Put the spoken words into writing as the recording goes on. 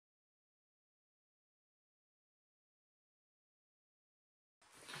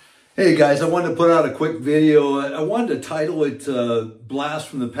Hey guys, I wanted to put out a quick video. I wanted to title it Blast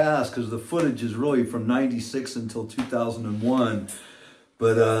from the Past because the footage is really from 96 until 2001.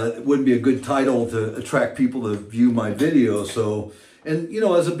 But it wouldn't be a good title to attract people to view my video. So, and you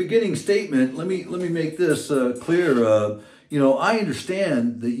know, as a beginning statement, let me make this clear. You know, I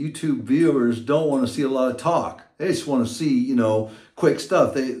understand that YouTube viewers don't want to see a lot of talk. They just want to see, you know, quick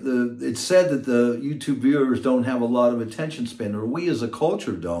stuff. It's said that the YouTube viewers don't have a lot of attention span, or we as a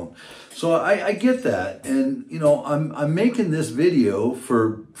culture don't. So I get that. And, you know, I'm making this video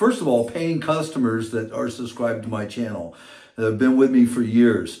for, first of all, paying customers that are subscribed to my channel, that have been with me for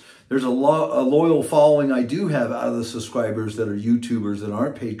years. There's a loyal following I do have out of the subscribers that are YouTubers that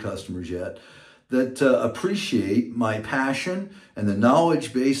aren't paid customers yet, that appreciate my passion and the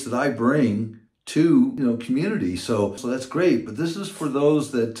knowledge base that I bring to, you know, community. So that's great. But this is for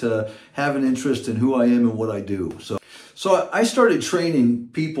those that have an interest in who I am and what I do. So I started training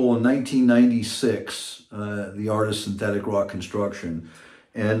people in 1996, the art of synthetic rock construction.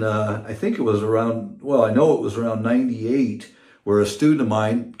 And I think it was around, well, I know it was around 98, where a student of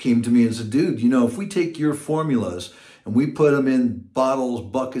mine came to me and said, dude, you know, if we take your formulas and we put them in bottles,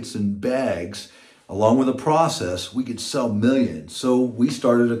 buckets, and bags, along with a process, we could sell millions. So we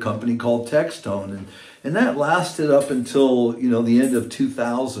started a company called Techstone, and that lasted up until, you know, the end of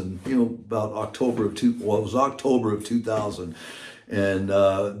 2000, you know, about October of it was October of 2000. And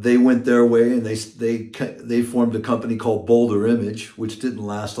they went their way, and they formed a company called Boulder Image, which didn't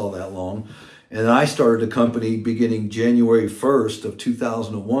last all that long. And I started a company beginning January 1st of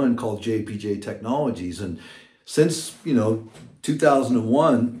 2001 called JPJ Technologies. And since, you know,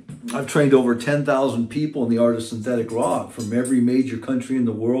 2001, I've trained over 10,000 people in the art of synthetic rock from every major country in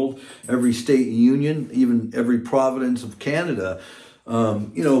the world, every state and union, even every province of Canada.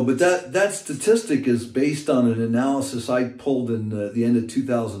 You know, but that statistic is based on an analysis I pulled in the end of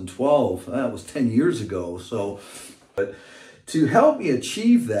 2012. That was 10 years ago. So, but to help me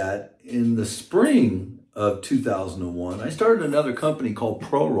achieve that, in the spring of 2001, I started another company called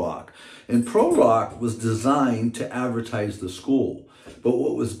Pro Rock. And Pro Rock was designed to advertise the school. But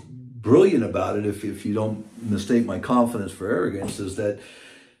what was brilliant about it, if you don't mistake my confidence for arrogance, is that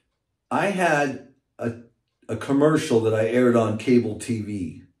I had a commercial that I aired on cable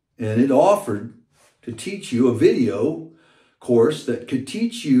TV. And it offered to teach you a video course that could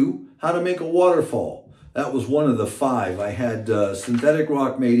teach you how to make a waterfall. That was one of the 5. I had Synthetic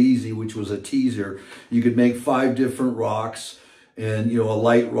Rock Made Easy, which was a teaser. You could make 5 different rocks, and, you know, a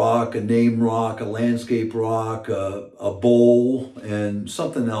light rock, a name rock, a landscape rock, a bowl, and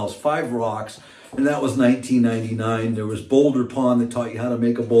something else, 5 rocks. And that was $19.99. There was Boulder Pond that taught you how to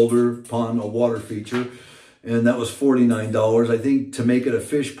make a boulder pond, a water feature. And that was $49. I think to make it a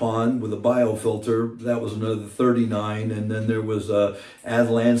fish pond with a biofilter, that was another $39. And then there was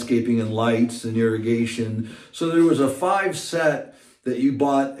add landscaping and lights and irrigation. So there was a 5 set that you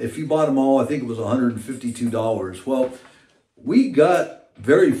bought. If you bought them all, I think it was $152. Well, we got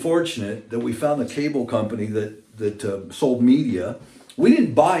very fortunate that we found a cable company that sold media. We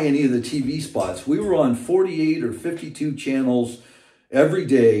didn't buy any of the TV spots. We were on 48 or 52 channels every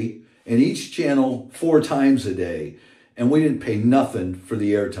day, and each channel 4 times a day. And we didn't pay nothing for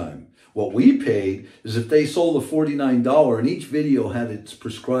the airtime. What we paid is if they sold a $49, and each video had its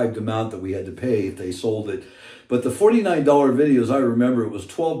prescribed amount that we had to pay if they sold it. But the $49 videos, I remember it was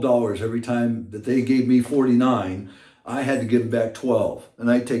 $12 every time that they gave me 49. I had to give them back 12. And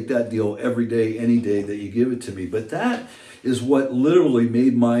I take that deal every day, any day that you give it to me. But that is what literally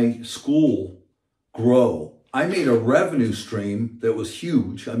made my school grow. I made a revenue stream that was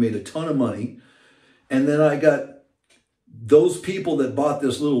huge. I made a ton of money. And then I got those people that bought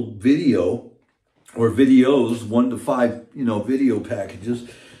this little video or videos, 1 to 5, you know, video packages.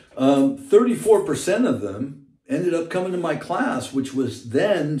 34% of them ended up coming to my class, which was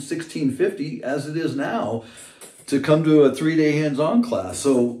then $16.50, as it is now, to come to a 3-day hands-on class.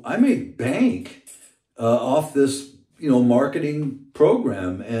 So I made bank off this, you know, marketing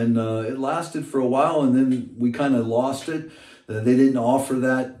program, and it lasted for a while, and then we kind of lost it. They didn't offer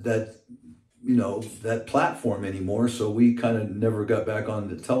that you know, that platform anymore, so we kind of never got back on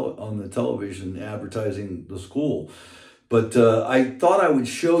the television advertising the school. But I thought I would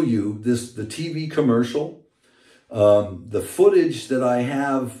show you the TV commercial, the footage that I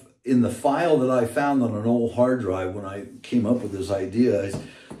have in the file that I found on an old hard drive when I came up with this idea.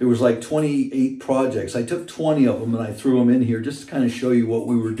 There was like 28 projects. I took 20 of them and I threw them in here just to kind of show you what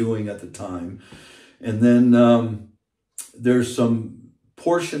we were doing at the time. And then there's some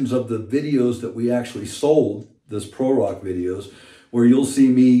portions of the videos that we actually sold, this Pro Rock videos, where you'll see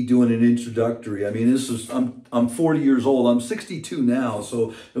me doing an introductory. I mean, I'm 40 years old. I'm 62 now,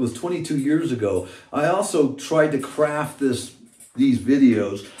 so it was 22 years ago. I also tried to craft these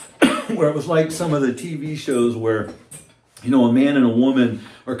videos where it was like some of the TV shows where, you know, a man and a woman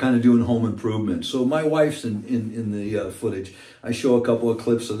are kind of doing home improvement. So my wife's in the footage. I show a couple of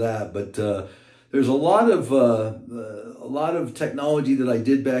clips of that, but there's a lot of technology that I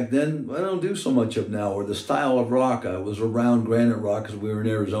did back then I don't do so much of now, or the style of rock. I was around granite rock because we were in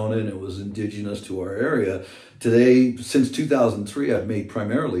Arizona and it was indigenous to our area. Today, since 2003, I've made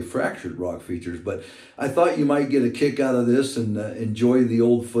primarily fractured rock features, but I thought you might get a kick out of this and enjoy the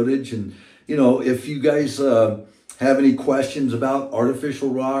old footage. And, you know, if you guys have any questions about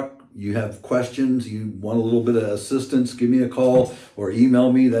artificial rock, you have questions, you want a little bit of assistance, give me a call or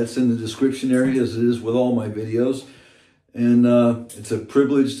email me. That's in the description area, as it is with all my videos. And it's a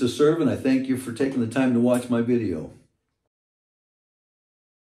privilege to serve, and I thank you for taking the time to watch my video.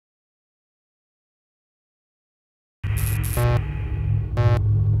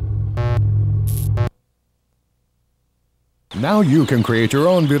 Now you can create your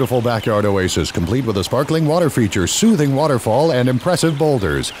own beautiful backyard oasis, complete with a sparkling water feature, soothing waterfall, and impressive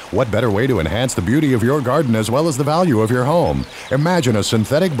boulders. What better way to enhance the beauty of your garden as well as the value of your home? Imagine a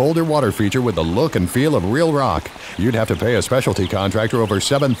synthetic boulder water feature with the look and feel of real rock. You'd have to pay a specialty contractor over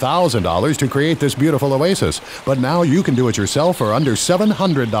 $7,000 to create this beautiful oasis, but now you can do it yourself for under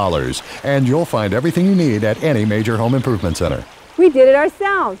 $700, and you'll find everything you need at any major home improvement center. We did it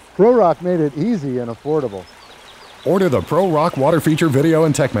ourselves. ProRock made it easy and affordable. Order the Pro Rock Water Feature Video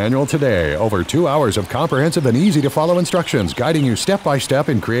and Tech Manual today. Over 2 hours of comprehensive and easy-to-follow instructions guiding you step-by-step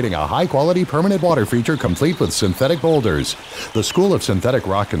in creating a high-quality permanent water feature complete with synthetic boulders. The School of Synthetic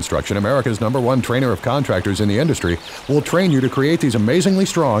Rock Construction, America's #1 trainer of contractors in the industry, will train you to create these amazingly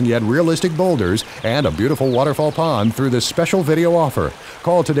strong yet realistic boulders and a beautiful waterfall pond through this special video offer.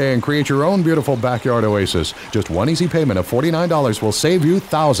 Call today and create your own beautiful backyard oasis. Just one easy payment of $49 will save you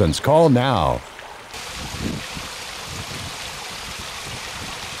thousands. Call now.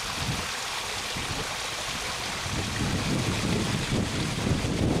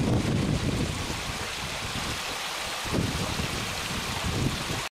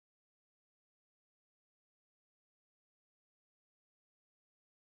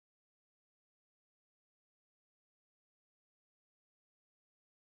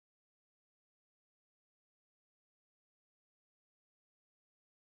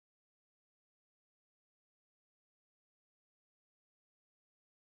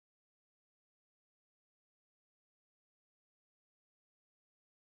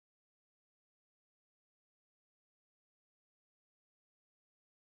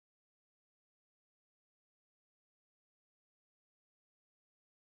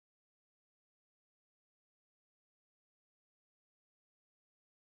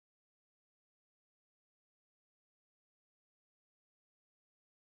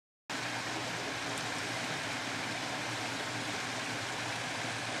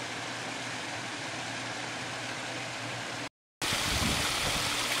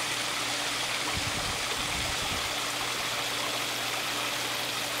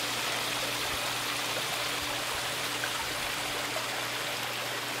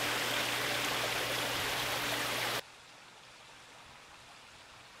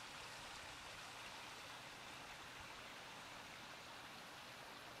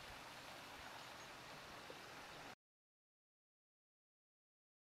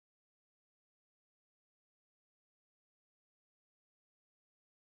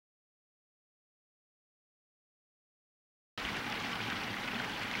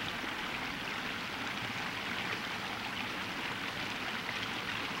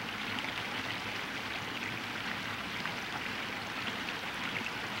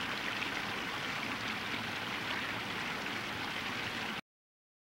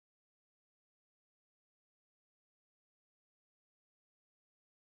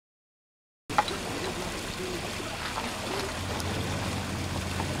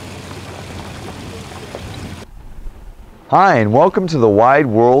 Hi, and welcome to the wide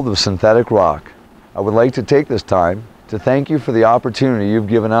world of synthetic rock. I would like to take this time to thank you for the opportunity you've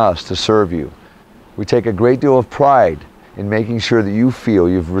given us to serve you. We take a great deal of pride in making sure that you feel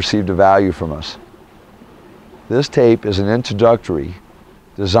you've received a value from us. This tape is an introductory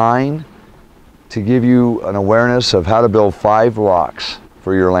designed to give you an awareness of how to build 5 rocks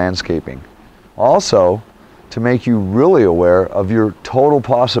for your landscaping. Also, to make you really aware of your total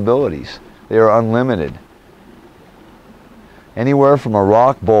possibilities. They are unlimited. Anywhere from a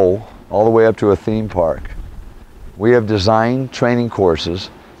rock bowl all the way up to a theme park. We have designed training courses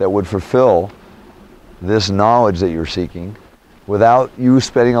that would fulfill this knowledge that you're seeking without you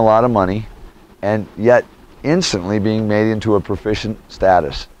spending a lot of money, and yet instantly being made into a proficient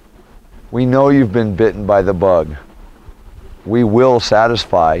status. We know you've been bitten by the bug. We will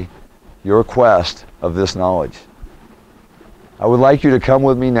satisfy your quest of this knowledge. I would like you to come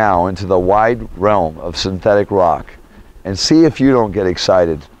with me now into the wide realm of synthetic rock and see if you don't get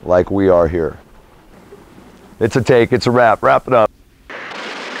excited like we are here. It's a take, it's a wrap. Wrap it up.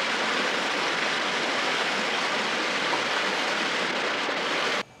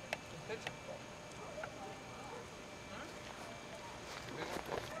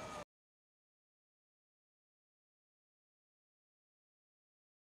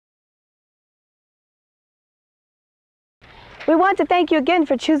 We want to thank you again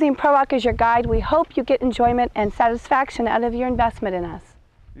for choosing ProRock as your guide. We hope you get enjoyment and satisfaction out of your investment in us.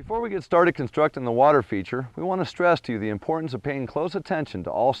 Before we get started constructing the water feature, we want to stress to you the importance of paying close attention to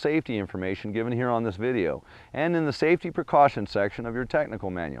all safety information given here on this video and in the safety precautions section of your technical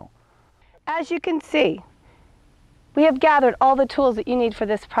manual. As you can see, we have gathered all the tools that you need for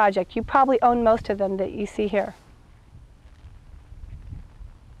this project. You probably own most of them that you see here.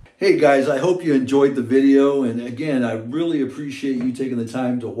 Hey guys, I hope you enjoyed the video, and again, I really appreciate you taking the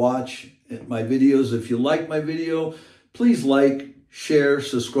time to watch my videos. If you like my video, please like, share,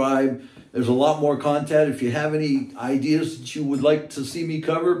 subscribe. There's a lot more content. If you have any ideas that you would like to see me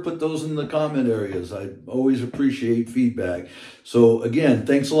cover, put those in the comment areas. I always appreciate feedback. So again,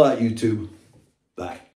 thanks a lot, YouTube. Bye.